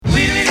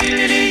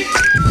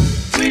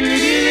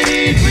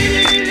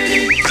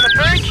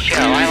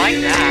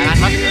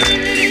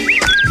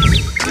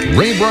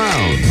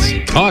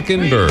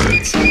Talkin'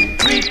 Birds.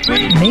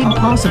 Made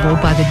possible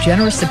by the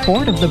generous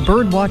support of the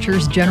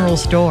Birdwatchers General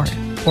Store,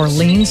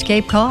 Orleans,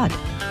 Cape Cod.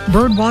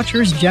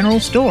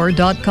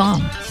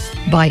 Birdwatchersgeneralstore.com.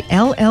 By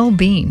LL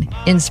Bean,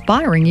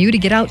 inspiring you to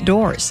get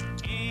outdoors.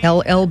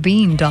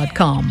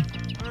 LLbean.com.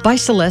 By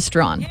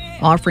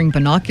Celestron, offering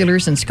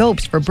binoculars and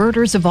scopes for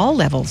birders of all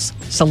levels.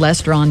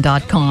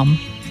 Celestron.com.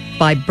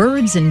 By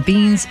Birds and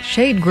Beans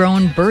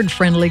shade-grown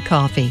bird-friendly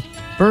coffee.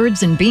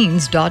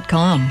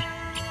 Birdsandbeans.com.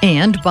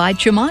 And by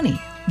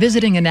Chumani.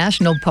 Visiting a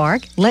national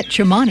park? Let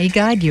Chumani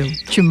guide you.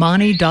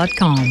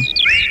 Chumani.com.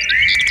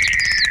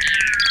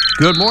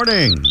 Good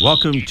morning.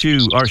 Welcome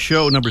to our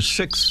show number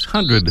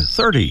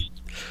 630.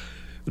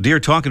 Dear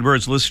Talkin'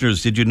 Birds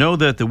listeners, did you know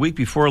that the week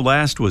before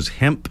last was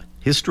Hemp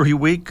History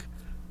Week?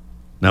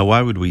 Now,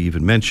 why would we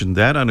even mention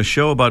that on a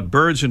show about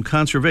birds and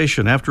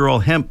conservation? After all,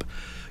 hemp,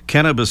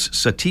 cannabis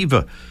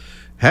sativa,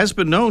 has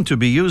been known to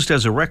be used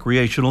as a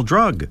recreational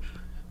drug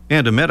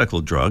and a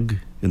medical drug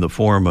in the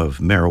form of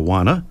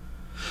marijuana.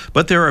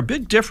 But there are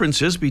big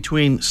differences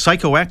between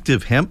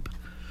psychoactive hemp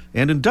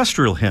and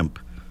industrial hemp.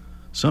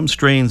 Some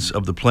strains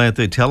of the plant,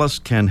 they tell us,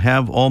 can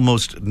have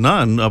almost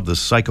none of the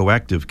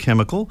psychoactive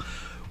chemical,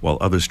 while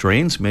other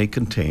strains may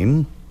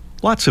contain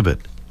lots of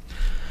it.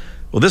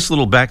 Well, this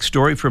little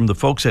backstory from the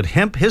folks at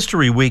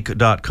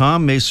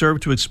hemphistoryweek.com may serve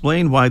to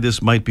explain why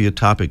this might be a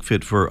topic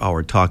fit for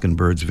our Talkin'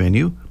 Birds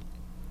venue.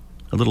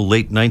 A little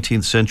late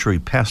 19th century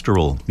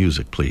pastoral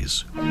music,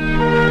 please.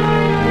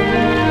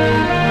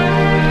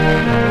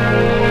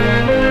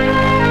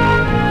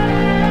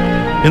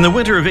 In the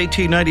winter of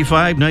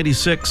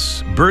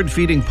 1895-96,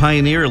 bird-feeding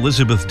pioneer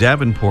Elizabeth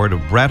Davenport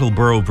of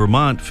Brattleboro,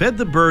 Vermont, fed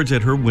the birds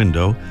at her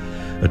window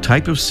a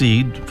type of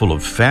seed full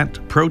of fat,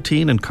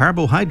 protein, and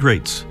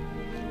carbohydrates.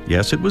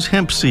 Yes, it was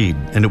hemp seed,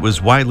 and it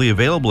was widely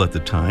available at the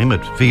time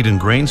at feed and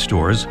grain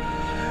stores,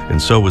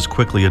 and so was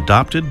quickly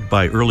adopted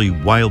by early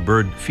wild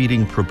bird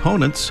feeding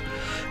proponents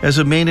as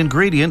a main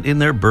ingredient in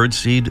their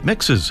birdseed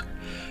mixes.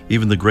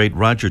 Even the great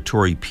Roger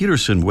Torrey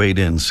Peterson weighed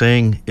in,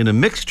 saying, "In a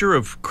mixture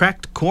of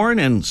cracked corn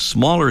and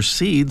smaller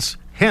seeds,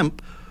 hemp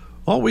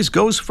always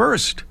goes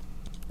first."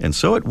 And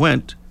so it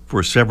went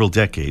for several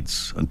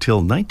decades,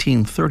 until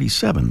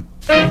 1937.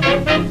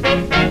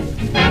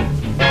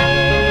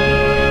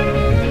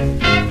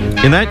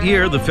 In that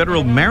year, the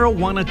Federal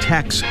Marijuana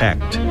Tax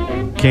Act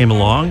came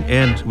along,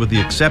 and with the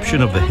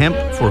exception of the Hemp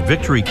for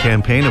Victory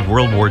campaign of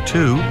World War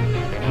II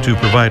to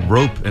provide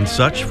rope and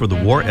such for the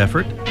war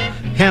effort,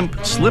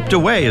 hemp slipped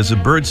away as a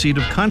birdseed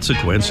of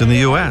consequence in the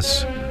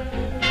U.S.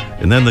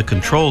 And then the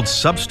Controlled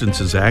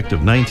Substances Act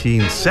of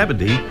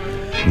 1970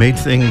 made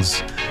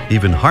things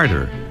even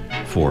harder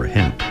for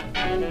hemp.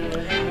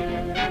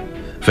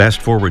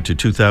 Fast forward to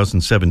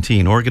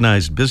 2017,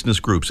 organized business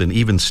groups and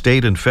even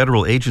state and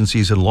federal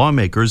agencies and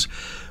lawmakers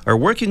are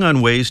working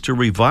on ways to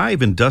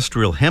revive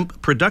industrial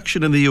hemp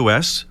production in the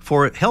U.S.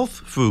 for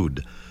health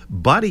food,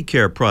 body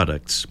care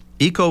products,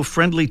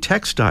 eco-friendly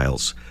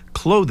textiles,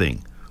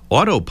 clothing,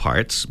 auto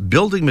parts,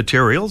 building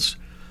materials,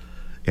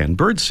 and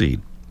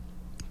birdseed.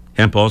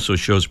 Hemp also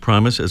shows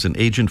promise as an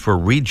agent for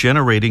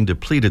regenerating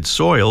depleted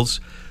soils,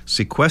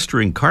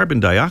 sequestering carbon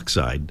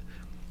dioxide,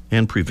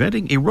 and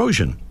preventing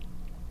erosion.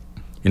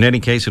 In any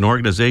case, an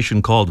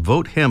organization called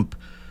Vote Hemp,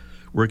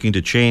 working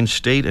to change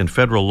state and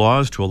federal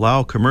laws to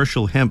allow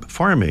commercial hemp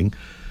farming,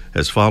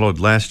 has followed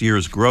last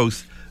year's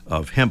growth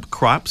of hemp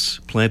crops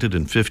planted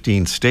in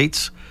 15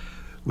 states,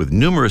 with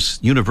numerous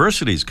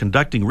universities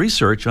conducting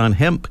research on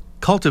hemp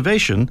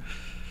cultivation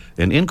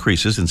and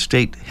increases in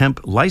state hemp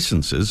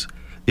licenses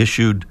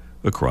issued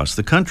across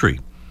the country.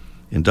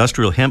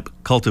 Industrial hemp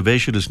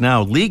cultivation is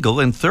now legal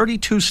in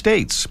 32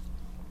 states,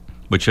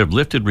 which have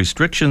lifted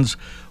restrictions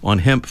on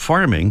hemp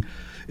farming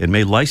and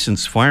may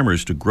license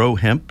farmers to grow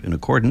hemp in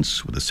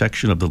accordance with a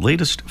section of the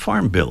latest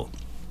Farm Bill.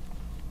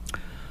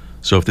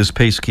 So if this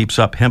pace keeps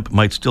up, hemp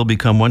might still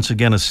become once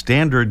again a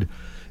standard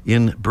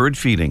in bird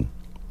feeding.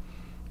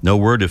 No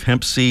word if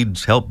hemp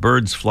seeds help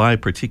birds fly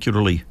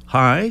particularly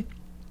high,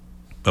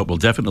 but we'll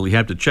definitely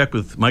have to check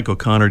with Mike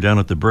O'Connor down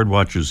at the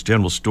Birdwatchers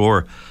General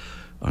Store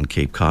on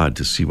Cape Cod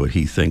to see what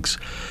he thinks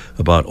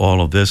about all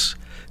of this.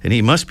 And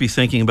he must be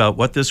thinking about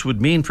what this would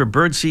mean for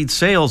birdseed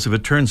sales if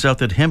it turns out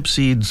that hemp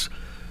seeds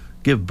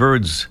give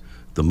birds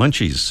the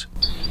munchies.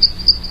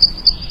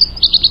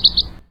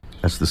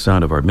 That's the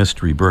sound of our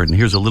mystery bird. And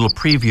here's a little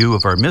preview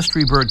of our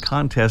mystery bird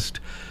contest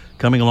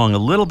coming along a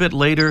little bit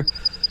later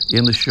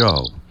in the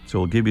show. So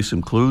we'll give you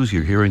some clues.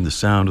 You're hearing the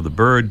sound of the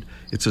bird.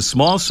 It's a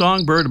small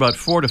songbird about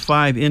 4 to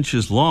 5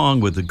 inches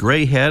long with a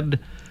gray head,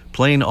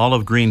 plain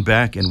olive green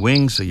back and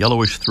wings, a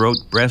yellowish throat,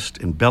 breast,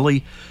 and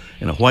belly,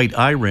 and a white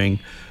eye ring.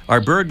 Our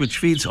bird, which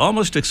feeds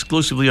almost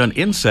exclusively on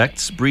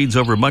insects, breeds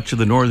over much of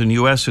the northern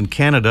U.S. and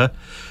Canada,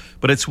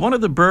 but it's one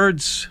of the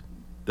birds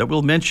that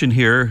we'll mention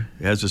here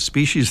as a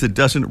species that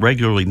doesn't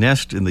regularly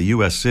nest in the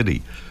U.S.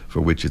 city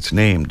for which it's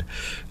named.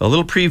 A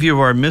little preview of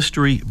our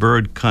mystery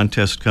bird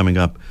contest coming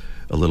up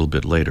a little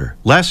bit later.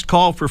 Last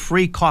call for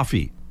free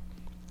coffee.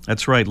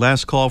 That's right.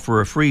 Last call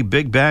for a free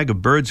big bag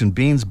of Birds and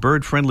Beans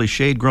bird-friendly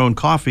shade-grown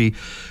coffee.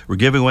 We're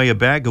giving away a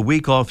bag a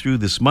week all through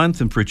this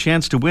month, and for a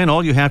chance to win,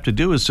 all you have to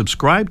do is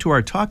subscribe to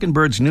our Talkin'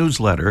 Birds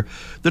newsletter,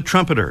 The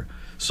Trumpeter.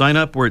 Sign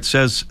up where it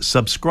says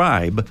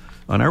subscribe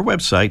on our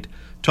website,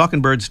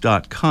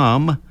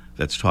 talkinbirds.com.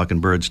 That's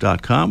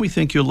talkinbirds.com. We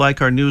think you'll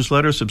like our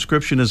newsletter.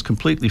 Subscription is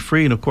completely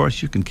free, and of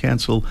course, you can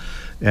cancel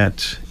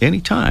at any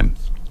time.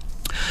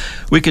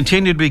 We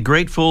continue to be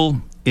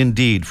grateful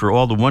indeed for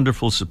all the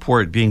wonderful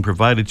support being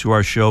provided to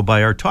our show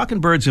by our Talkin'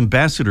 Birds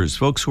ambassadors,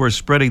 folks who are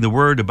spreading the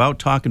word about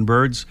Talkin'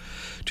 Birds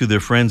to their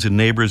friends and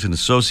neighbors and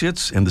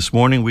associates. And this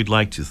morning we'd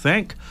like to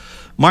thank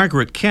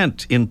Margaret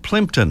Kent in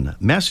Plimpton,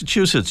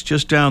 Massachusetts,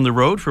 just down the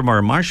road from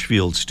our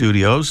Marshfield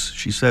studios.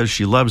 She says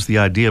she loves the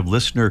idea of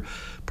listener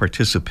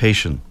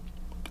participation.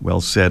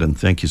 Well said, and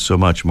thank you so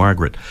much,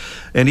 Margaret.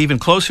 And even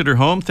closer to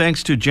home,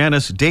 thanks to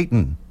Janice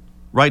Dayton,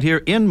 right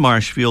here in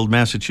Marshfield,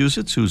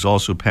 Massachusetts, who's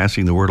also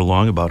passing the word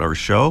along about our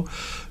show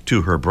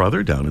to her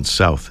brother down in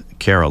South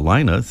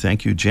Carolina.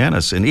 Thank you,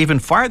 Janice. And even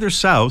farther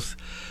south,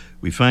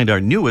 we find our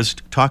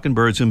newest Talkin'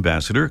 Birds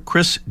ambassador,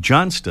 Chris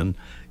Johnston,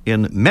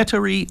 in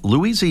Metairie,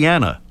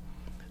 Louisiana.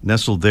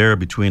 Nestled there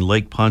between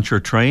Lake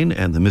Pontchartrain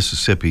and the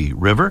Mississippi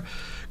River,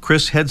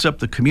 Chris heads up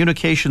the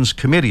communications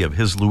committee of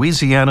his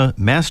Louisiana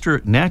Master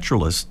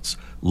Naturalists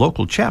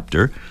local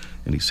chapter,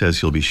 and he says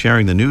he'll be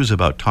sharing the news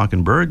about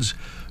Talkin' Birds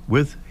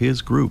with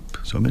his group.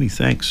 So many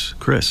thanks,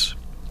 Chris.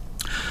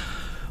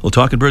 Well,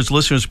 Talkin' Birds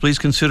listeners, please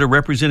consider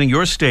representing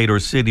your state or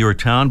city or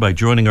town by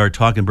joining our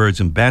Talkin' Birds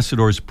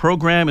Ambassadors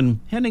program and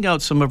handing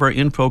out some of our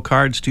info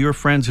cards to your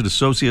friends and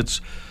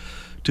associates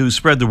to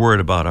spread the word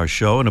about our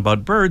show and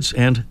about birds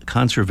and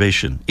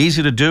conservation.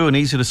 Easy to do and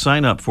easy to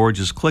sign up for.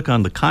 Just click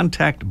on the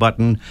contact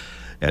button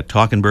at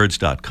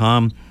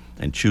talkinbirds.com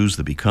and choose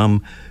the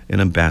Become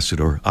an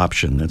Ambassador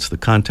option. That's the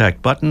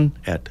contact button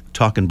at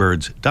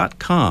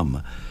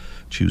talkinbirds.com.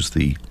 Choose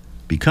the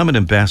Become an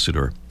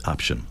Ambassador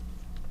option.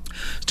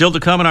 Still to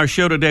come in our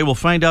show today, we'll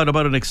find out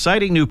about an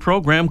exciting new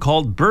program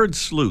called Bird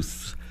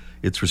Sleuth.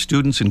 It's for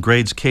students in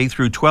grades K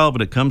through 12,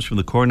 and it comes from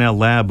the Cornell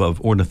Lab of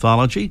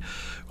Ornithology.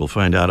 We'll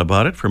find out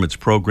about it from its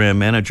program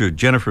manager,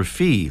 Jennifer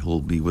Fee, who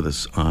will be with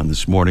us on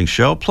this morning's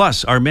show.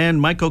 Plus, our man,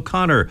 Mike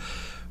O'Connor,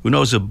 who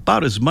knows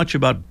about as much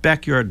about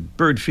backyard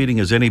bird feeding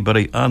as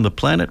anybody on the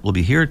planet, will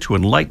be here to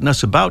enlighten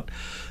us about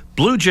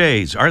blue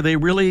jays. Are they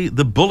really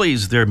the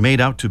bullies they're made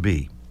out to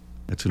be?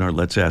 That's in our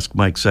Let's Ask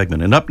Mike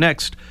segment. And up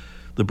next,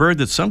 the bird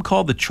that some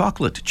call the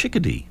chocolate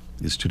chickadee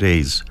is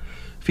today's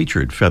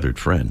featured feathered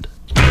friend.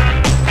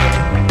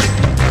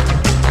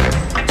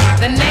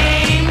 The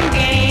name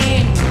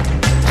game.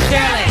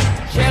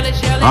 Shirley.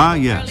 Ah,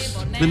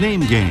 yes, the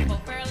name game.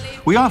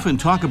 We often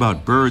talk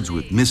about birds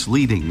with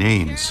misleading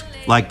names,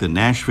 like the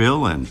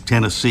Nashville and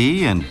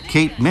Tennessee and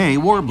Cape May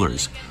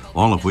warblers,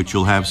 all of which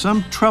you'll have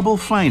some trouble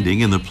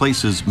finding in the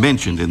places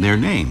mentioned in their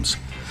names.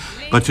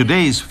 But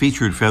today's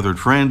featured feathered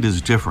friend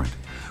is different,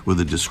 with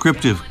a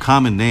descriptive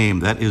common name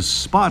that is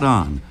spot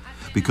on,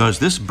 because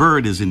this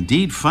bird is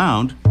indeed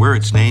found where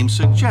its name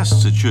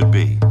suggests it should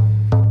be.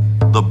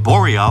 The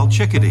boreal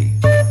chickadee.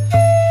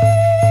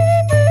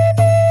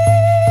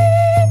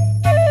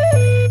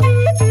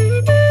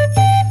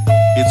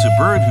 It's a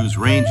bird whose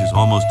range is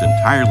almost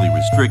entirely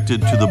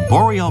restricted to the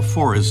boreal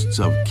forests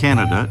of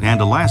Canada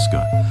and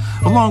Alaska,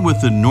 along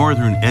with the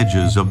northern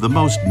edges of the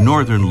most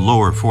northern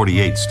lower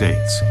 48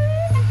 states.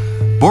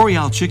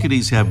 Boreal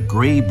chickadees have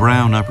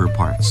gray-brown upper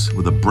parts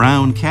with a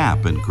brown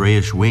cap and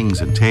grayish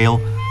wings and tail,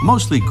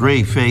 mostly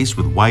gray face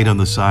with white on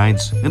the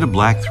sides and a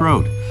black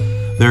throat.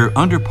 Their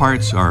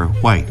underparts are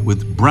white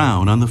with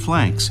brown on the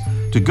flanks,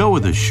 to go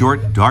with a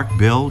short, dark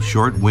bill,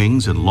 short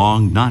wings, and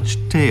long, notched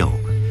tail.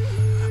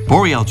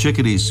 Boreal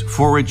chickadees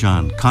forage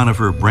on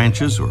conifer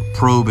branches or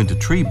probe into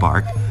tree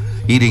bark,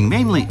 eating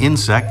mainly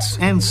insects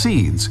and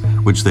seeds,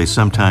 which they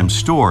sometimes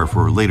store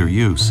for later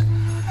use.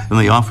 And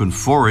they often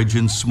forage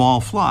in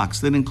small flocks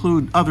that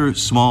include other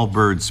small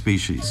bird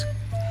species.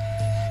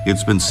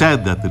 It's been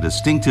said that the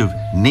distinctive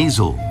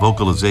nasal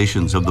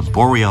vocalizations of the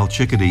boreal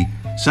chickadee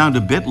sound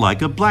a bit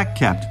like a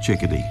black-capped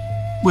chickadee,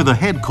 with a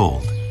head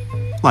cold,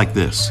 like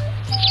this.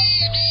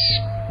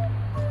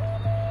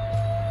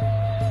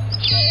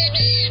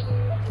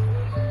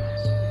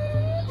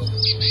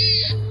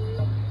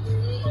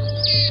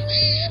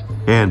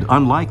 And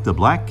unlike the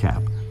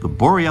blackcap, the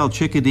boreal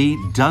chickadee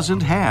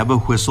doesn't have a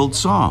whistled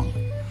song.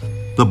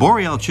 The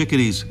boreal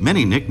chickadee's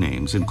many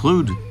nicknames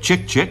include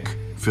chick-chick,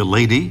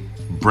 filady,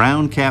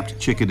 brown-capped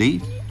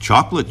chickadee,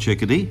 chocolate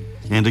chickadee,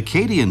 and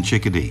Acadian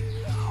chickadee.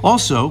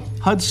 Also,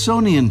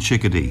 Hudsonian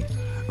chickadee,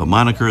 a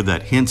moniker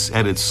that hints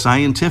at its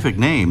scientific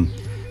name,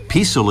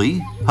 Poecilia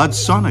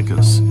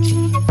hudsonicus.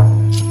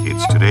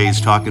 It's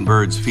today's Talkin'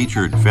 Birds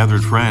featured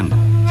feathered friend,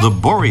 the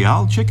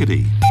boreal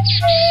chickadee.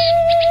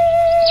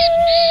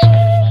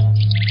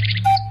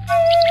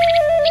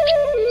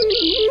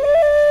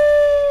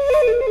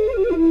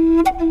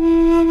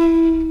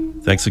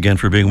 Thanks again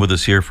for being with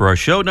us here for our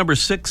show number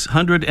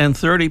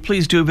 630.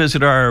 Please do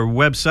visit our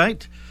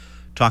website,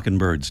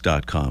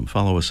 talkinbirds.com.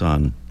 Follow us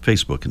on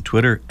Facebook and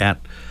Twitter at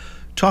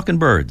talking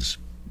birds.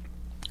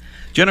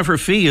 Jennifer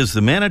Fee is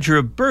the manager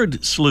of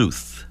Bird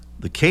Sleuth,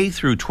 the K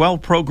through 12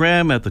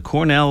 program at the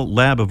Cornell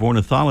Lab of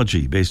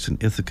Ornithology based in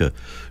Ithaca,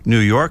 New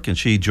York, and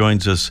she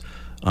joins us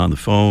on the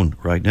phone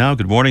right now.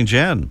 Good morning,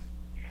 Jen.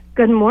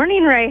 Good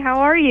morning, Ray. How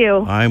are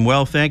you? I'm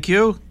well, thank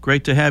you.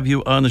 Great to have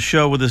you on the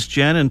show with us,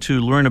 Jen, and to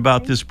learn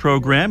about this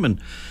program.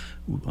 And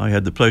I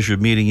had the pleasure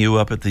of meeting you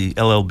up at the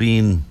LL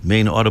Bean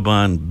Maine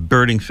Audubon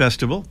Birding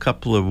Festival a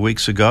couple of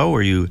weeks ago,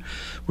 where you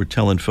were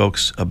telling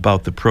folks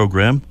about the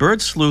program.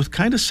 Bird Sleuth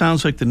kind of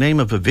sounds like the name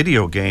of a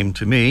video game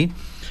to me,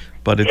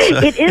 but it's...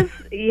 It is,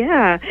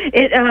 yeah.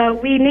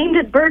 We named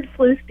it Bird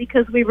Sleuth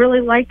because we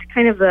really liked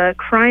kind of the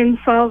crime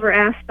solver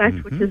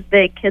aspect, which is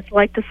big. Kids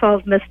like to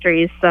solve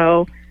mysteries,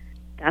 so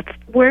that's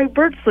where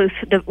Bird Sleuth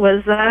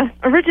was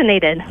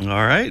originated.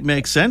 All right,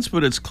 makes sense,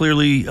 but it's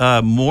clearly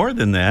more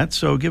than that.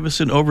 So give us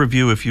an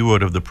overview, if you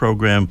would, of the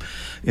program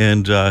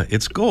and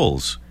its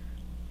goals.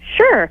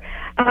 Sure.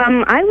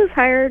 I was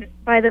hired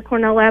by the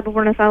Cornell Lab of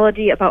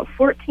Ornithology about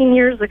 14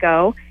 years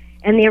ago,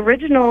 and the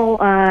original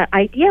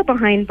idea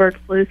behind Bird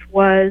Sleuth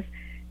was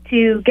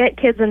to get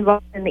kids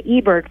involved in the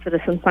eBird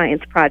Citizen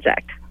Science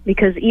Project,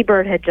 because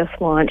eBird had just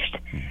launched.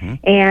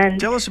 And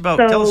tell us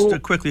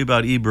quickly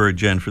about eBird,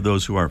 Jen, for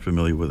those who aren't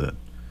familiar with it.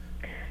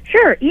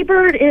 Sure.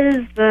 eBird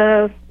is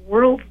the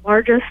world's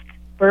largest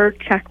bird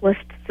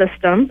checklist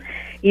system.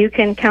 You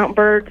can count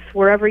birds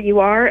wherever you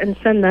are and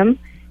send them.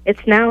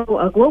 It's now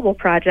a global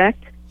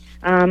project,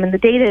 and the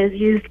data is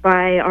used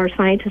by our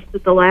scientists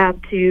at the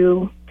lab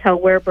to tell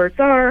where birds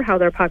are, how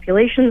their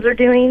populations are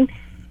doing,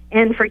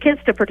 and for kids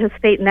to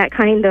participate in that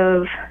kind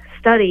of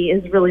study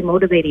is really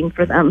motivating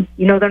for them.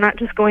 You know, they're not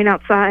just going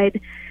outside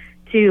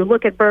to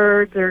look at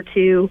birds or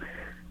to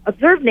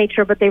observe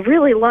nature, but they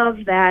really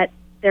love that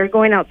they're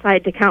going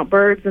outside to count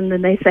birds, and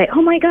then they say,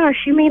 oh my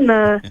gosh, you mean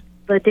the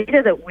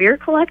data that we're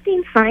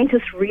collecting,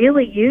 scientists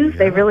really use,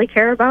 they really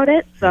care about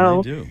it.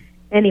 So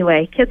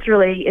anyway, kids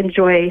really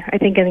enjoy, I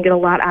think, and get a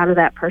lot out of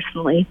that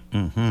personally.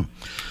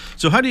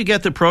 So how do you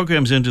get the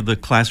programs into the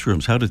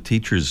classrooms? How do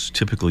teachers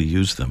typically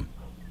use them?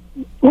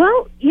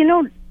 Well, you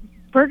know,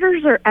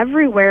 birders are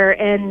everywhere,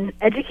 and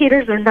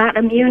educators are not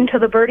immune to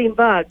the birding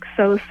bug.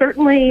 So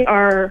certainly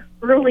our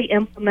early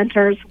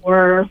implementers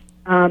were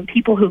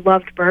people who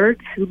loved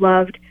birds, who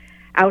loved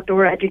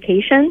outdoor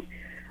education.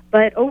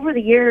 But over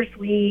the years,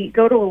 we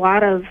go to a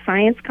lot of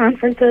science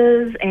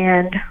conferences,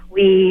 and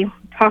we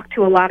talk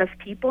to a lot of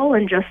people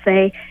and just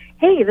say,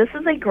 hey, this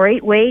is a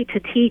great way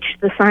to teach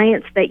the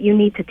science that you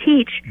need to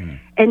teach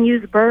and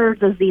use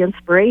birds as the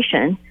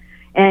inspiration.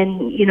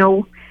 And, you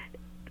know,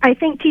 I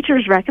think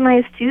teachers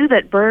recognize, too,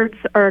 that birds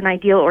are an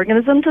ideal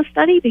organism to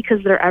study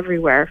because they're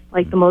everywhere.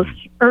 Like the most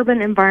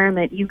urban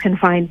environment, you can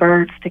find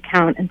birds to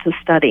count and to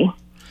study.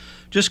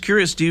 Just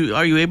curious,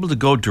 are you able to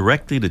go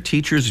directly to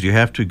teachers? Do you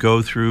have to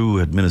go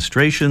through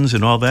administrations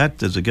and all that?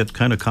 Does it get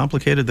kind of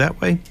complicated that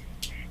way?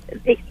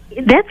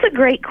 That's a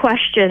great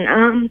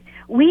question.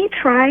 We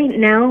try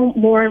now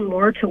more and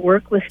more to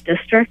work with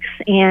districts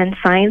and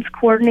science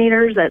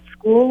coordinators at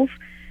schools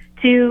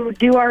to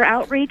do our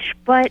outreach,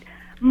 but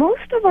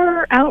most of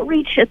our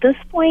outreach at this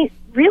point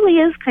really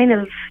is kind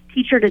of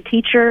teacher to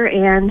teacher,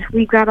 and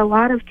we've got a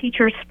lot of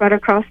teachers spread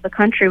across the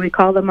country. We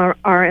call them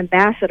our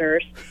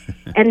ambassadors,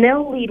 and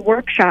they'll lead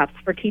workshops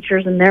for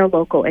teachers in their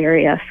local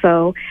area.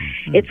 So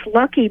it's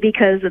lucky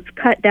because it's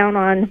cut down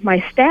on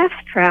my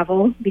staff's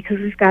travel, because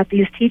we've got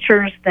these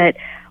teachers that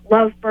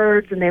love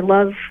birds and they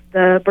love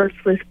the Bird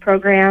Sleuth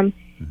program.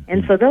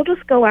 And so they'll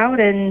just go out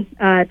and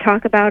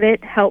talk about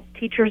it, help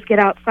teachers get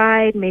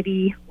outside,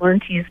 maybe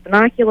learn to use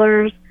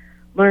binoculars,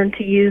 learn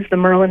to use the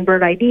Merlin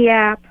Bird ID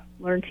app,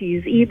 learn to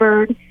use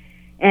eBird,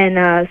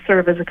 and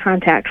serve as a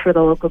contact for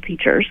the local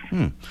teachers.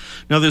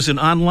 Now, there's an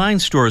online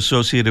store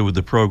associated with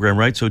the program,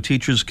 right? So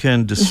teachers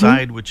can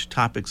decide which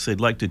topics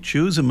they'd like to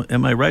choose.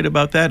 Am I right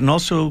about that? And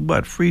also,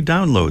 free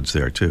downloads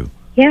there, too?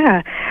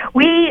 Yeah.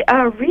 We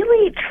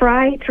really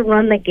try to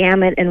run the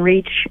gamut and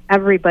reach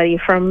everybody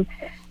from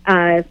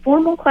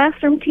formal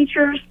classroom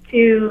teachers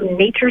to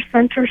nature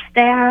center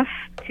staff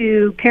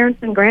to parents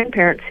and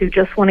grandparents who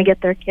just want to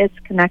get their kids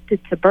connected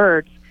to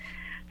birds.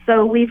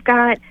 So we've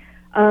got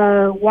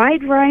a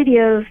wide variety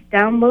of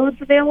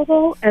downloads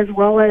available, as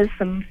well as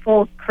some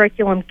full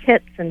curriculum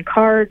kits and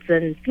cards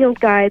and field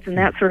guides and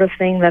that sort of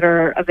thing that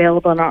are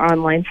available in our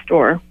online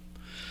store.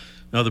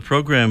 Now, the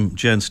program,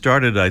 Jen,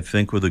 started, I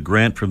think, with a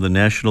grant from the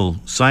National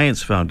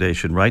Science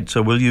Foundation, right?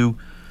 So will you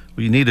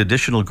need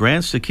additional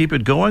grants to keep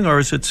it going, or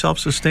is it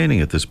self-sustaining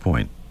at this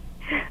point?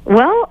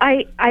 Well,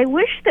 I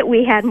wish that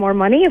we had more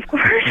money, of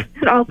course,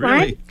 at all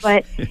times,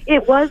 but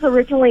it was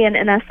originally an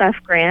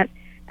NSF grant,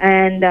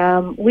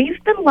 and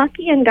we've been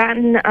lucky and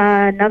gotten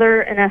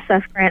another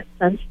NSF grant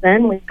since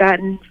then. We've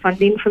gotten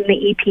funding from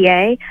the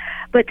EPA,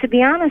 but to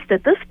be honest,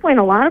 at this point,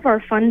 a lot of our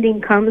funding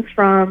comes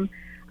from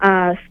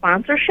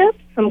sponsorships,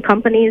 some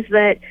companies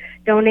that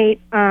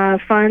donate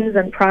funds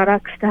and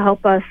products to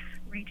help us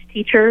reach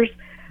teachers.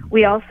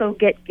 We also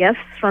get gifts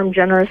from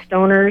generous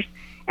donors,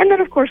 And then,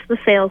 of course, the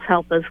sales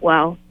help as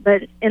well.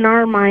 But in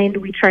our mind,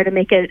 we try to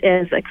make it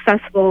as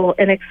accessible,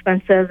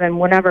 inexpensive, and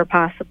whenever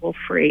possible,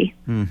 free.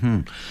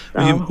 Mm-hmm.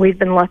 So we've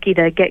been lucky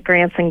to get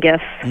grants and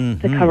gifts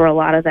to cover a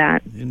lot of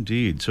that.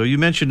 Indeed. So you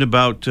mentioned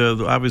about,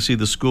 obviously,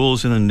 the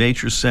schools and the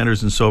nature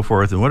centers and so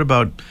forth. And what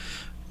about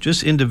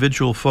just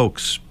individual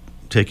folks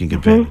taking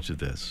advantage of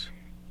this?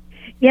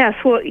 Yes,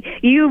 well,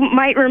 you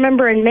might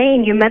remember in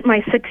Maine, you met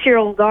my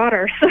 6-year-old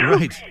daughter. So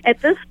Right.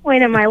 At this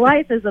point in my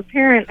life as a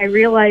parent, I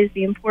realized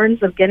the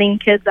importance of getting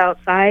kids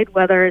outside,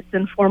 whether it's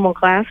in formal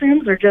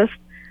classrooms or just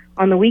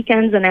on the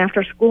weekends and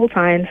after school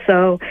time.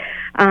 So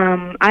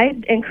I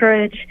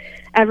encourage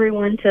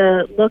everyone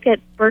to look at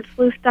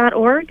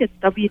birdsleuth.org. It's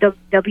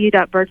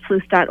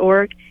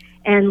www.birdsleuth.org,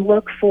 and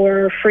look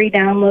for free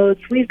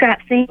downloads. We've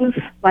got things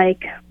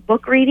like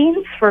book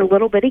readings for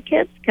little bitty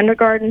kids,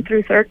 kindergarten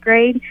through 3rd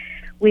grade.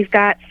 We've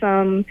got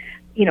some,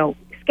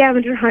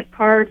 scavenger hunt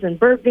cards and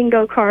bird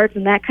bingo cards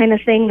and that kind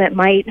of thing that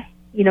might,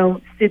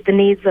 suit the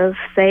needs of,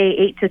 say,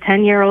 8 to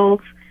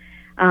 10-year-olds.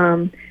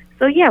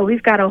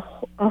 We've got a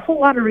whole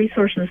lot of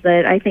resources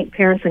that I think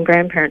parents and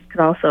grandparents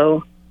could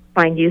also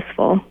find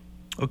useful.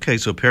 Okay,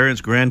 so parents,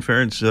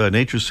 grandparents,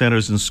 nature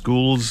centers and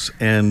schools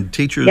and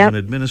teachers and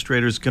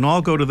administrators can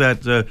all go to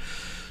that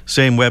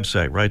same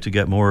website, right, to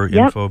get more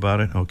info about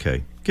it?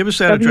 Okay. Give us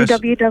that address.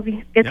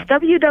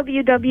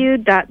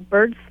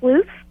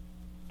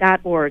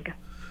 www.birdsleuth.org.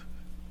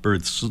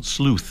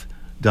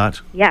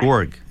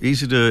 Birdsleuth.org.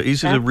 Easy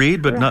to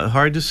read, but not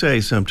hard to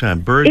say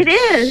sometimes.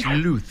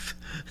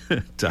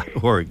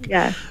 Birdsleuth.org.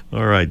 Yes.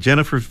 All right.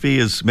 Jennifer Fee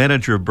is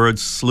manager of Bird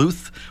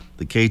Sleuth,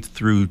 the K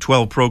through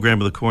 12 program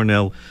of the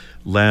Cornell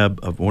Lab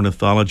of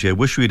Ornithology. I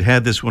wish we'd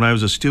had this when I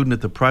was a student at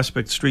the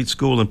Prospect Street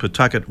School in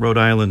Pawtucket, Rhode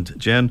Island,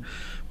 Jen,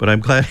 but I'm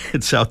glad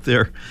it's out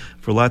there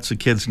for lots of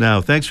kids now.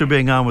 Thanks for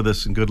being on with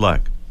us, and good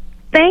luck.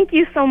 Thank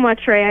you so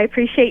much, Ray. I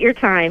appreciate your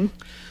time.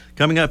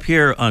 Coming up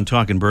here on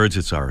Talkin' Birds,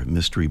 it's our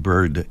Mystery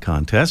Bird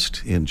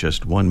Contest in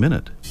just 1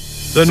 minute.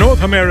 The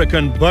North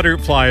American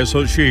Butterfly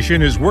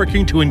Association is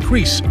working to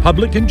increase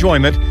public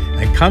enjoyment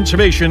and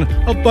conservation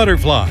of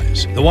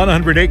butterflies. The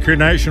 100-acre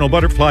National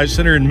Butterfly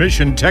Center in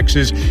Mission,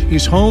 Texas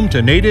is home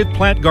to native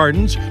plant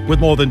gardens with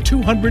more than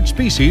 200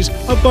 species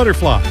of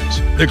butterflies.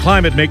 The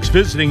climate makes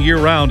visiting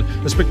year-round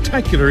a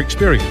spectacular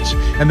experience,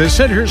 and the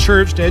center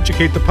serves to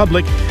educate the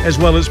public as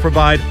well as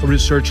provide a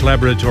research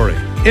laboratory.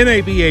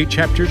 NABA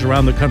chapters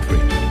around the country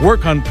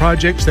work on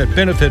projects that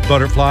benefit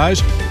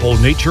butterflies,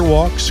 hold nature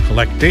walks,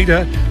 collect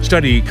data,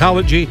 study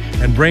ecology,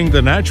 and bring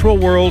the natural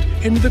world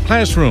into the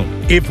classroom.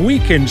 If we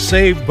can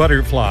save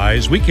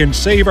butterflies, we can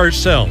save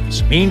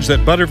ourselves. Means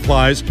that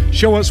butterflies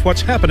show us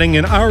what's happening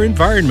in our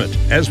environment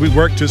as we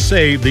work to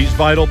save these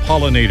vital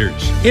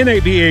pollinators.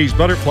 NABA's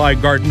Butterfly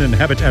Garden and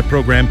Habitat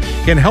Program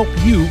can help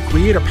you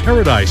create a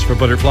paradise for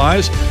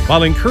butterflies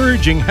while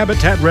encouraging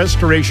habitat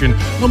restoration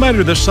no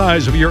matter the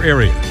size of your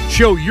area.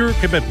 Show your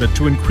commitment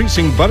to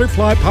increasing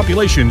butterfly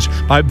populations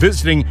by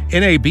visiting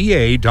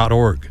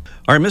NABA.org.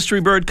 Our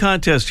Mystery Bird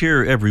Contest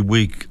here every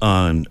week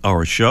on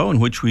our show, in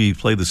which we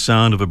play the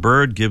sound of a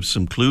bird, give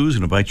some clues,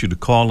 and invite you to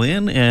call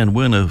in and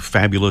win a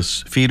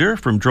fabulous feeder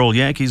from Droll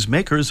Yankees,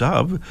 makers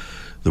of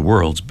the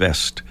world's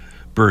best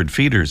bird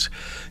feeders.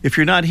 If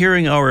you're not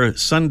hearing our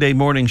Sunday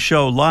morning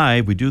show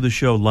live, we do the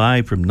show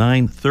live from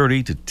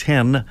 9:30 to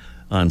 10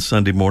 on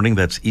Sunday morning.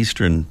 That's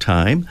Eastern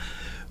Time.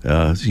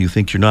 So you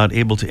think you're not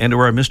able to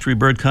enter our Mystery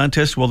Bird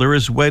Contest? Well, there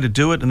is a way to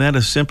do it, and that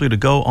is simply to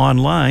go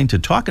online to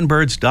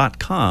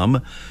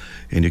talkinbirds.com,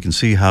 and you can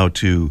see how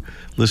to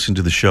listen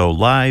to the show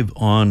live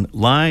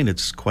online.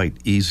 It's quite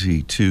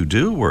easy to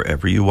do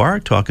wherever you are,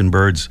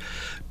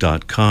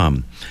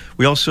 talkinbirds.com.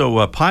 We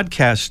also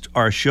podcast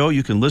our show.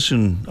 You can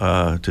listen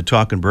to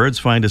Talkin' Birds.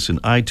 Find us in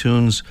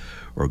iTunes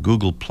or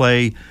Google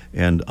Play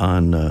and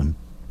on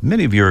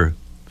many of your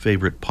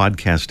favorite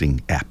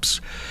podcasting apps.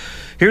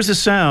 Here's the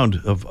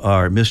sound of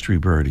our mystery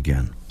bird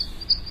again.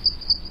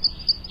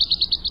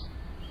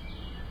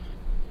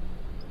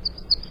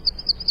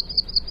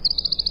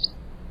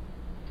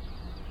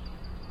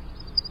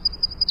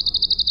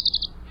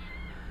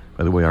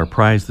 By the way, our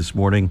prize this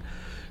morning,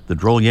 the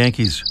Droll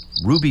Yankees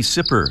Ruby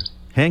Sipper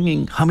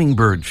Hanging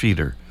Hummingbird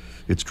Feeder.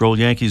 It's Droll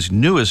Yankees'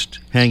 newest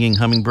hanging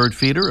hummingbird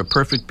feeder, a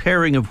perfect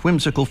pairing of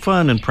whimsical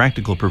fun and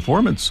practical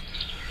performance.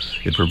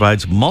 It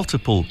provides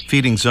multiple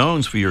feeding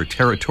zones for your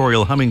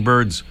territorial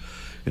hummingbirds,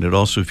 and it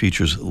also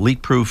features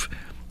leak-proof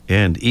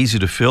and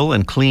easy-to-fill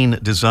and clean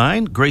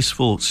design,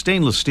 graceful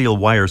stainless steel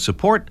wire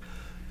support,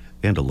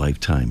 and a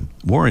lifetime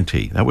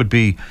warranty. That would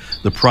be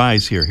the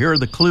prize here. Here are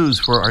the clues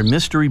for our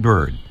mystery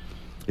bird.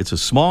 It's a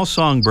small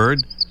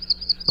songbird,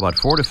 about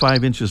 4 to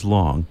 5 inches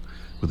long,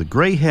 with a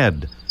gray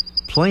head,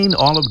 plain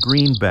olive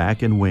green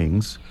back and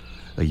wings,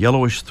 a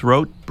yellowish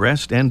throat,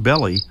 breast, and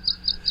belly,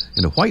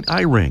 and a white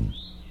eye ring.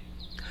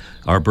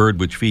 Our bird,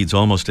 which feeds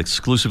almost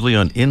exclusively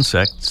on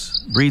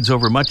insects, breeds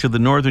over much of the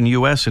northern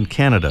U.S. and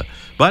Canada.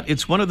 But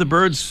it's one of the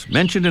birds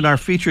mentioned in our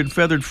featured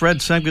Feathered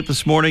Fred segment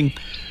this morning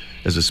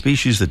as a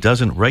species that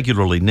doesn't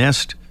regularly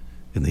nest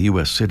in the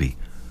U.S. city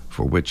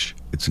for which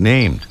it's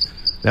named.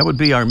 That would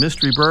be our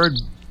mystery bird.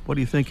 What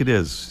do you think it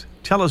is?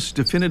 Tell us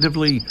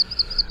definitively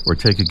or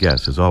take a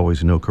guess. As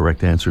always, no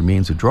correct answer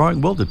means a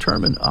drawing will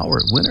determine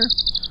our winner.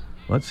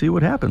 Let's see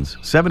what happens.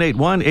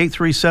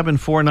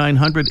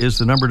 781-837-4900 is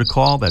the number to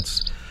call.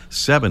 That's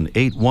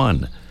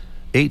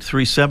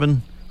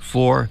 781-837-4900.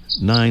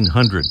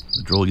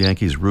 The Droll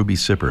Yankees Ruby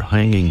Sipper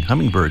hanging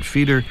hummingbird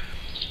feeder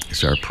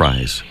is our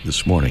prize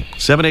this morning.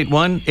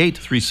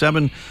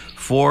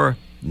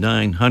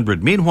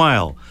 781-837-4900.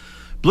 Meanwhile,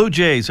 Blue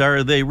Jays,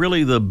 are they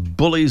really the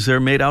bullies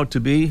they're made out to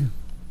be?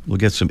 We'll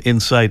get some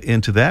insight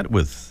into that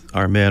with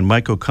our man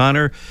Mike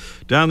O'Connor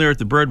down there at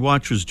the Bird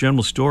Watchers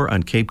General Store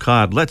on Cape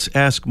Cod. Let's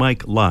ask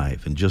Mike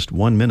live in just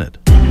 1 minute.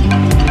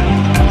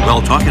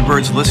 Well, Talking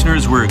Birds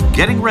listeners, we're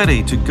getting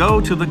ready to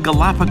go to the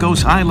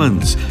Galapagos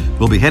Islands.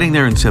 We'll be heading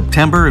there in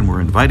September, and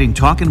we're inviting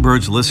Talking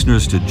Birds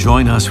listeners to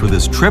join us for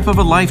this trip of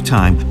a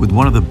lifetime with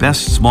one of the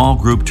best small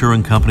group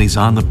touring companies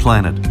on the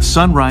planet,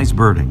 Sunrise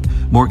Birding.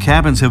 More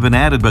cabins have been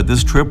added, but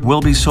this trip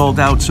will be sold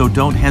out, so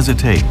don't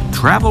hesitate.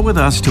 Travel with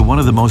us to one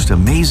of the most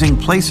amazing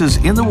places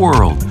in the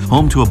world,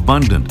 home to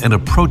abundant and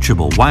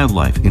approachable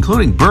wildlife,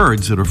 including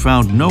birds that are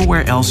found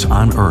nowhere else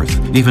on Earth,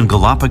 even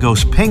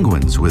Galapagos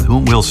penguins with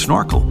whom we'll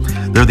snorkel.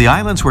 They're the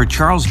islands where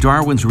Charles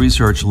Darwin's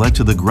research led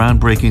to the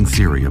groundbreaking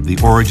theory of the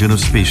origin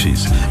of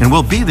species. And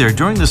we'll be there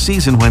during the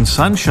season when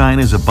sunshine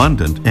is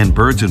abundant and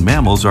birds and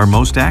mammals are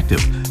most active.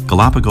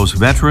 Galapagos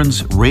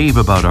veterans rave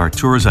about our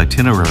tour's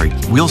itinerary.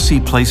 We'll see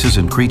places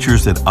and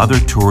creatures that other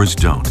tours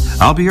don't.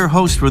 I'll be your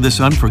host for this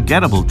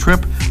unforgettable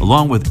trip,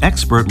 along with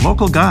expert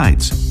local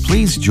guides.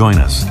 Please join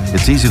us.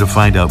 It's easy to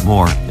find out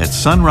more at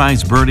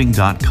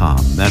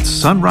sunrisebirding.com. That's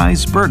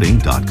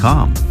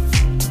sunrisebirding.com.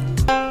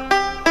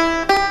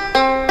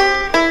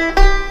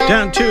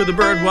 Down to the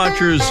Bird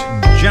Watchers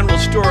General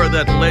Store,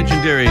 that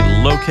legendary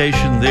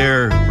location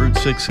there, Route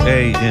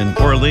 6A in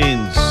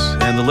Orleans,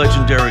 and the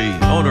legendary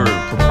owner,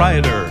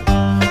 proprietor,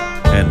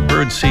 and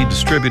birdseed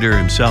distributor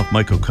himself,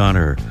 Mike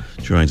O'Connor,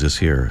 joins us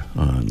here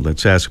on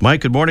Let's Ask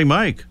Mike. Good morning,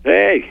 Mike.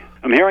 Hey,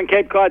 I'm here on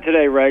Cape Cod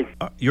today, Ray.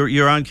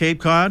 You're on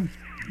Cape Cod?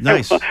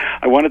 Nice.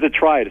 I wanted to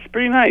try it. It's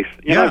pretty nice.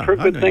 I've heard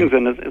good things,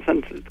 and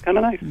it's kind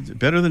of nice.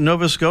 Better than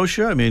Nova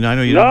Scotia? I mean, I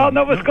know you. No,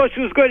 Nova Scotia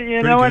was good.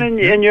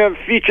 And your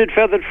featured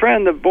feathered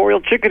friend, the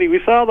boreal chickadee,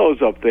 we saw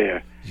those up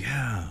there.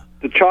 Yeah.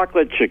 The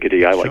chocolate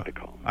chickadee, I like to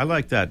call them. I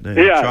like that.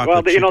 Yeah,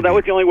 well, that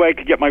was the only way I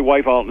could get my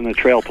wife out on the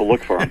trail to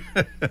look for them.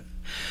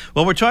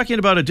 Well, we're talking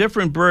about a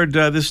different bird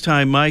this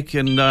time, Mike,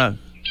 and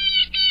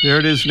there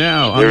it is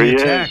now on the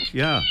attack. Is.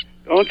 Yeah.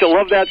 Don't you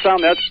love that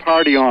sound? That's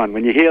party on.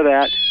 When you hear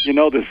that, you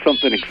know there's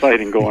something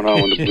exciting going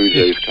on when the Blue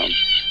Jays come.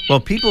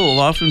 Well, people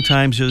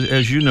oftentimes,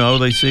 as you know,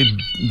 they say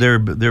they're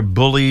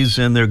bullies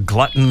and they're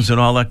gluttons and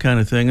all that kind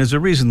of thing. There's a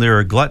reason they're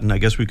a glutton. I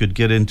guess we could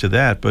get into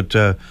that. But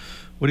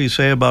what do you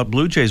say about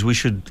Blue Jays? We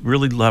should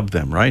really love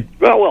them, right?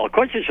 Well, of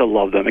course you should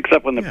love them,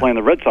 except when they're playing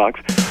the Red Sox.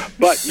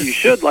 But you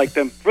should like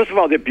them. First of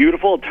all, they're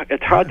beautiful.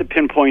 It's hard to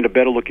pinpoint a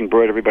better-looking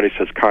bird. Everybody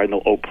says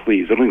cardinal. Oh,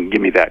 please. Don't even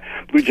give me that.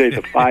 Blue Jays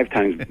are 5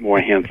 times more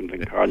handsome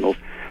than cardinals.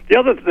 The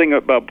other thing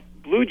about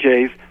Blue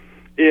Jays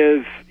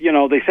is,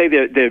 they say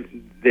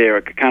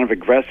they're kind of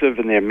aggressive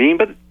and they're mean,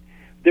 but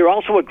they're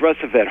also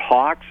aggressive at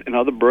hawks and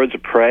other birds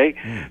of prey.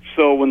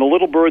 So when the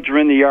little birds are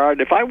in the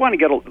yard, if I want to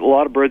get a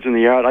lot of birds in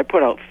the yard, I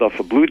put out stuff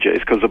for Blue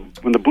Jays, because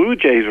when the Blue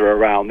Jays are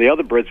around, the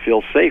other birds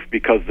feel safe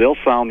because they'll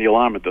sound the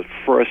alarm at the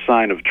first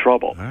sign of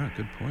trouble. Ah,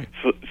 good point.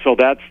 So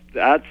that's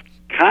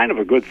kind of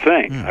a good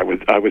thing, I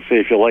would say,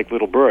 if you like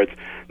little birds.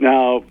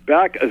 Now,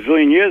 back a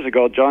zillion years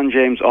ago, John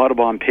James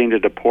Audubon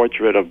painted a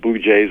portrait of Blue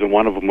Jays, and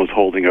one of them was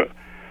holding a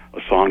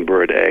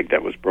songbird egg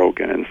that was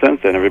broken. And since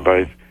then,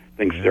 everybody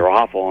thinks they're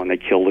awful and they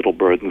kill little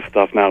birds and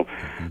stuff. Now,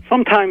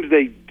 sometimes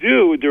they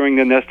do during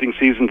the nesting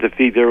season to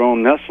feed their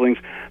own nestlings,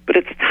 but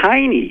it's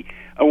tiny.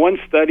 One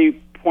study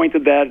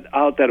pointed that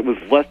out, that it was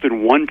less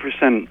than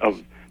 1%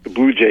 of the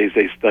Blue Jays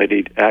they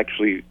studied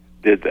actually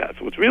did that.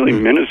 So it's really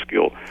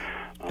minuscule.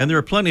 And there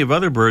are plenty of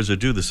other birds that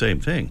do the same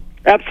thing.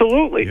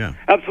 Absolutely. Yeah.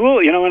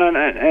 Absolutely.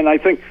 And I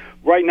think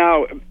right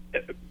now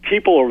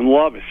people are in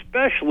love,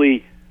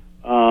 especially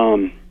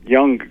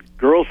young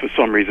girls for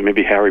some reason,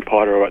 maybe Harry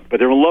Potter, but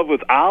they're in love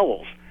with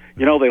owls.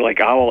 They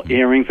like owl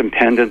earrings and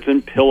pendants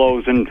and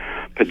pillows and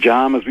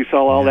pajamas. We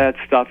saw all that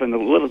stuff, and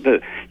like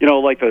the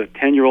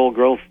 10-year-old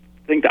girls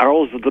think the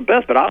owls are the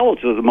best, but owls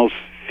are the most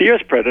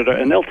fierce predator,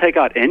 and they'll take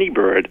out any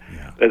bird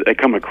that they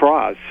come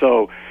across.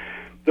 So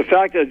the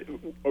fact that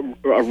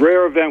a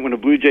rare event when a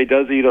blue jay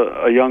does eat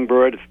a young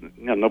bird,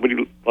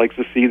 nobody likes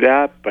to see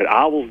that, but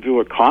owls do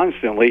it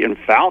constantly, and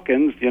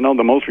falcons,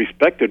 the most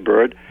respected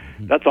bird,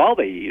 that's all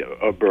they eat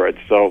are birds.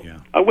 So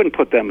I wouldn't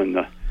put them in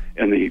the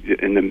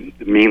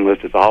mean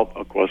list. It's all,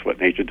 of course,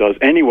 what nature does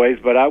anyways,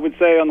 but I would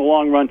say on the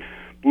long run,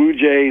 blue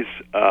jays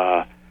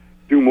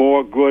do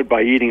more good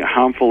by eating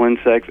harmful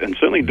insects, and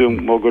certainly do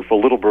more good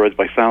for little birds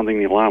by sounding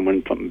the alarm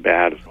when something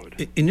bad is going.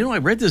 And I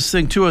read this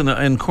thing too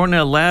in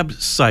Cornell Lab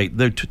site.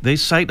 They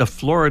cite a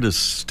Florida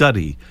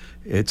study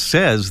It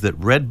says that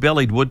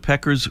red-bellied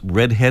woodpeckers,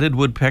 red-headed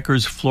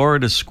woodpeckers,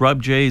 Florida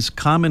scrub jays,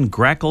 common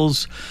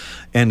grackles,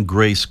 and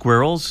gray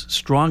squirrels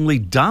strongly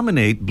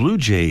dominate blue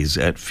jays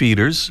at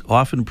feeders,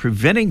 often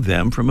preventing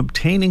them from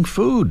obtaining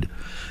food.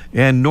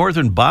 And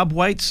northern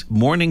bobwhites,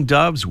 mourning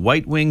doves,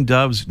 white-winged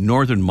doves,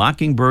 northern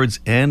mockingbirds,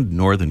 and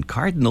northern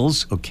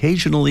cardinals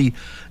occasionally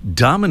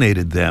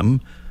dominated them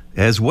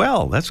as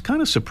well. That's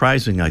kind of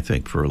surprising, I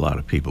think, for a lot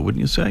of people,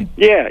 wouldn't you say?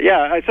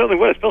 Yeah, I certainly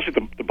would, especially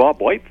the Bob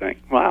White thing.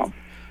 Wow.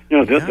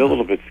 They're a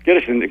little bit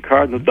skittish in the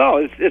Cardinals. No,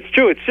 it's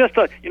true. It's just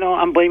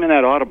I'm blaming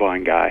that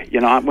Audubon guy.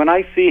 When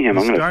I see him,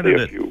 I'm going to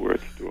say a few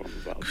words to him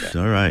about that.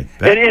 All right.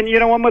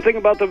 And one more thing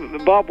about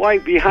the Bob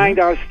White. Behind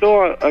our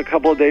store a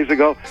couple of days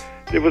ago,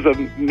 there was a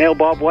male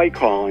Bob White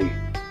calling.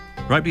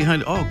 Right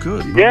behind. Oh,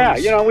 good.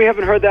 Yeah, we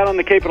haven't heard that on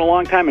the Cape in a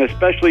long time, and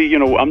especially,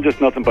 I'm just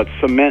nothing but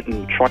cement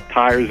and truck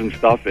tires and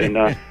stuff, and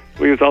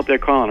he was out there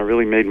calling. It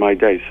really made my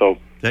day, so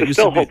there's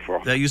still hope for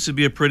him. That used to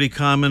be a pretty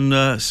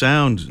common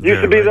sound. It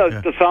used to be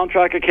the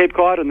soundtrack of Cape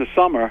Cod in the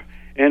summer,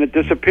 and it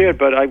disappeared,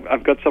 but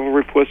I've got several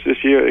reports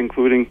this year,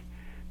 including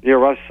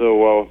near us,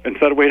 so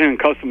instead of waiting on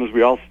customers,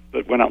 we all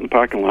went out in the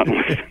parking lot and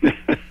listened.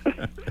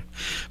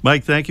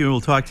 Mike, thank you.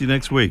 We'll talk to you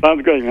next week.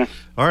 Sounds great, man.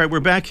 All right, we're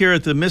back here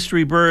at the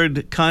Mystery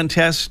Bird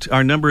Contest.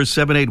 Our number is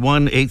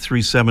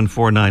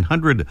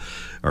 781-837-4900.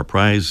 Our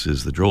prize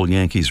is the Droll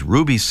Yankees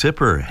Ruby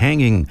Sipper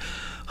hanging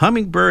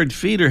hummingbird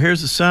feeder.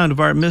 Here's the sound of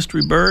our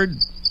mystery bird.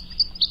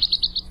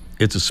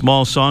 It's a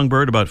small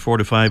songbird about 4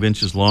 to 5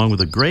 inches long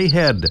with a gray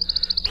head,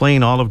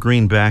 plain olive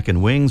green back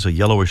and wings, a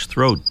yellowish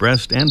throat,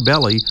 breast, and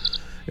belly,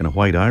 and a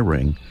white eye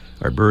ring.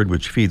 Our bird,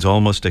 which feeds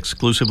almost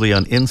exclusively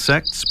on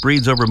insects,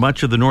 breeds over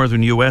much of the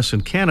northern U.S.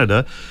 and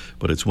Canada,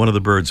 but it's one of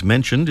the birds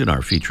mentioned in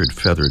our featured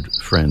Feathered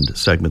Friend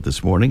segment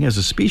this morning as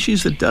a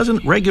species that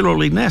doesn't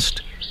regularly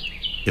nest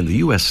in the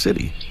U.S.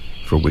 city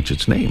for which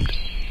it's named.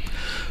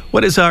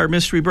 What is our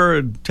mystery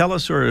bird? Tell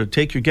us or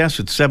take your guess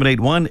at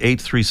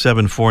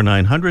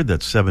 781-837-4900.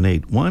 That's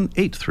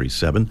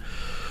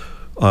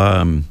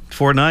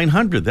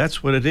 781-837-4900.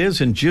 That's what it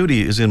is. And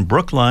Judy is in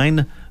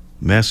Brookline,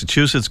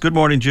 Massachusetts. Good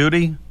morning,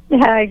 Judy.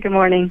 Hi, good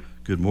morning.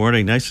 Good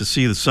morning. Nice to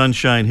see the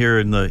sunshine here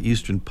in the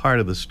eastern part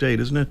of the state,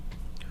 isn't it?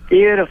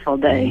 Beautiful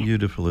day.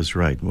 Beautiful is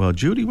right. Well,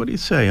 Judy, what do you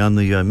say on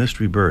the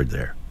mystery bird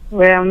there?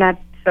 Well, I'm not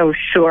so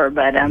sure,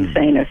 but I'm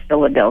saying a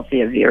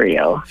Philadelphia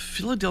vireo.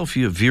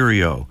 Philadelphia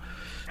vireo.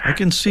 I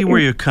can see where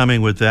you're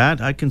coming with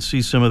that. I can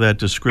see some of that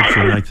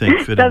description, I think.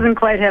 Fitting. Doesn't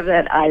quite have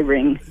that eye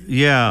ring.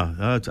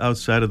 Yeah, it's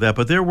outside of that,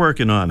 but they're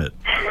working on it.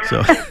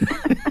 So,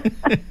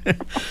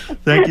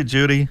 thank you,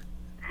 Judy.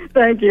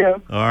 Thank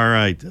you. All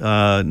right.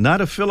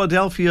 Not a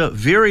Philadelphia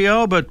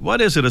vireo, but what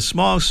is it? A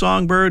small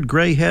songbird,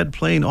 gray head,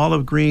 plain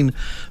olive green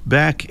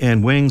back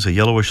and wings, a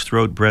yellowish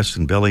throat, breast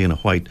and belly, and a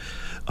white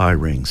eye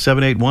ring.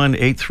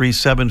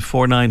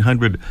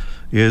 781-837-4900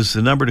 is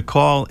the number to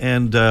call.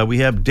 And we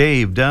have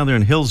Dave down there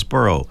in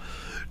Hillsborough,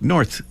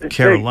 North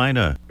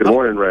Carolina. Good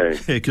morning, Ray.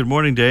 Hey, good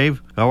morning,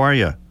 Dave. How are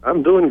you?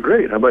 I'm doing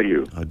great. How about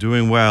you?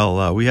 Doing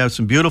well. We have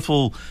some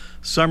beautiful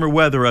summer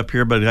weather up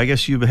here, but I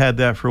guess you've had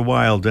that for a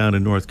while down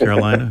in North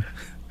Carolina.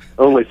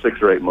 Only 6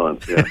 or 8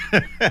 months, yeah.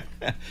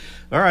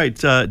 All right,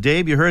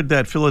 Dave, you heard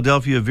that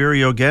Philadelphia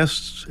vireo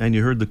guest, and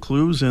you heard the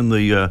clues and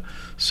the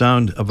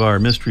sound of our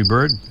mystery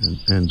bird,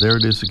 and there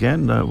it is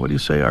again. What do you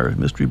say our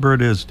mystery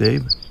bird is,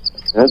 Dave?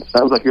 That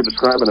sounds like you're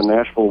describing a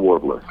Nashville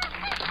warbler.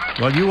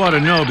 Well, you ought to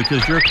know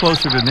because you're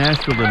closer to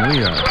Nashville than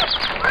we are.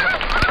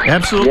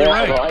 Absolutely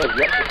right. Well, I have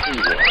yet to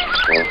see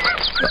one.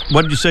 So.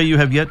 What did you say? You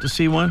have yet to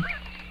see one?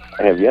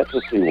 I have yet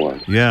to see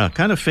one. Yeah,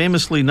 kind of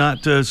famously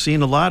not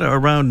seen a lot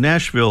around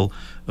Nashville,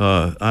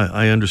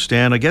 I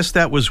understand. I guess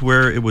that was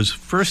where it was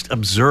first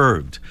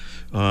observed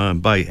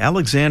by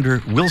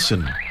Alexander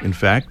Wilson, in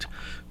fact,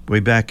 way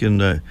back in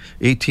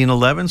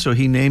 1811. So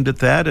he named it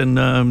that,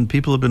 and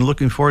people have been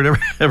looking for it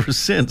ever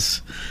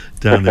since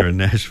down there in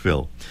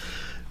Nashville.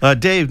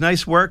 Dave,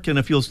 nice work, and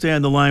if you'll stay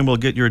on the line, we'll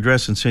get your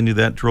address and send you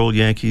that Droll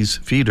Yankees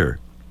feeder.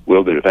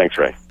 Will do. Thanks,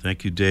 Ray.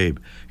 Thank you, Dave.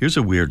 Here's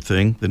a weird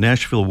thing. The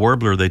Nashville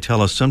warbler, they tell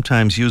us,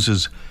 sometimes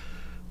uses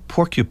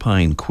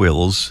porcupine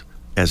quills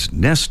as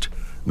nest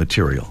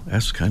material.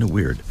 That's kind of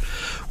weird.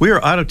 We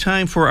are out of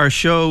time for our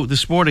show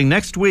this morning.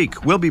 Next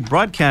week, we'll be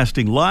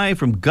broadcasting live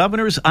from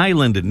Governor's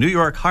Island in New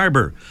York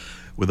Harbor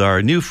with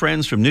our new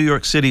friends from New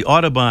York City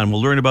Audubon.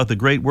 We'll learn about the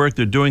great work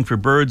they're doing for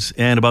birds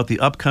and about the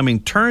upcoming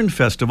Tern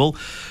Festival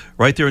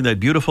right there in that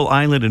beautiful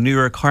island in New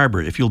York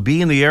Harbor. If you'll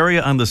be in the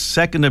area on the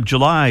 2nd of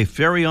July,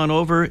 ferry on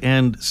over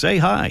and say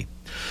hi.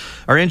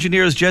 Our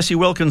engineer is Jesse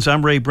Wilkins.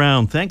 I'm Ray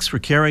Brown. Thanks for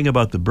caring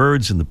about the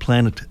birds and the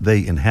planet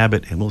they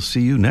inhabit, and we'll see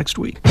you next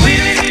week.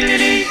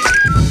 The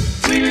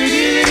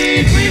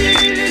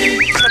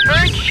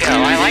bird show,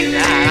 I like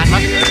that. I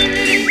love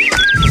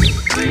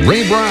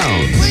Ray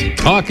Brown's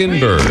Talkin'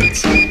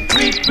 Birds.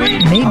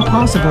 Made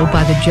possible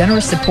by the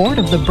generous support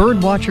of the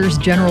Birdwatchers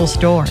General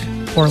Store,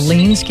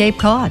 Orleans, Cape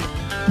Cod.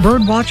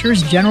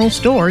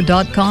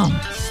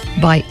 Birdwatchersgeneralstore.com.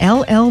 By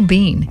L.L.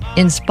 Bean,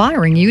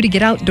 inspiring you to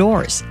get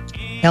outdoors.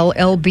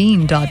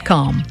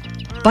 LLbean.com.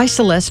 By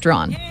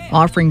Celestron,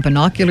 offering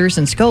binoculars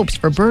and scopes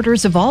for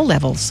birders of all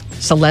levels.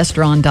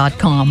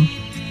 Celestron.com.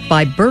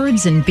 By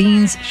Birds and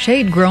Beans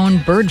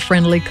shade-grown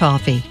bird-friendly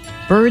coffee.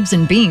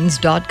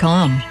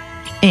 Birdsandbeans.com.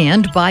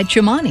 And by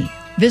Chumani.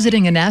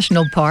 Visiting a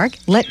national park?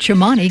 Let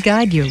Chumani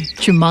guide you.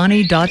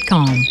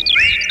 Chumani.com.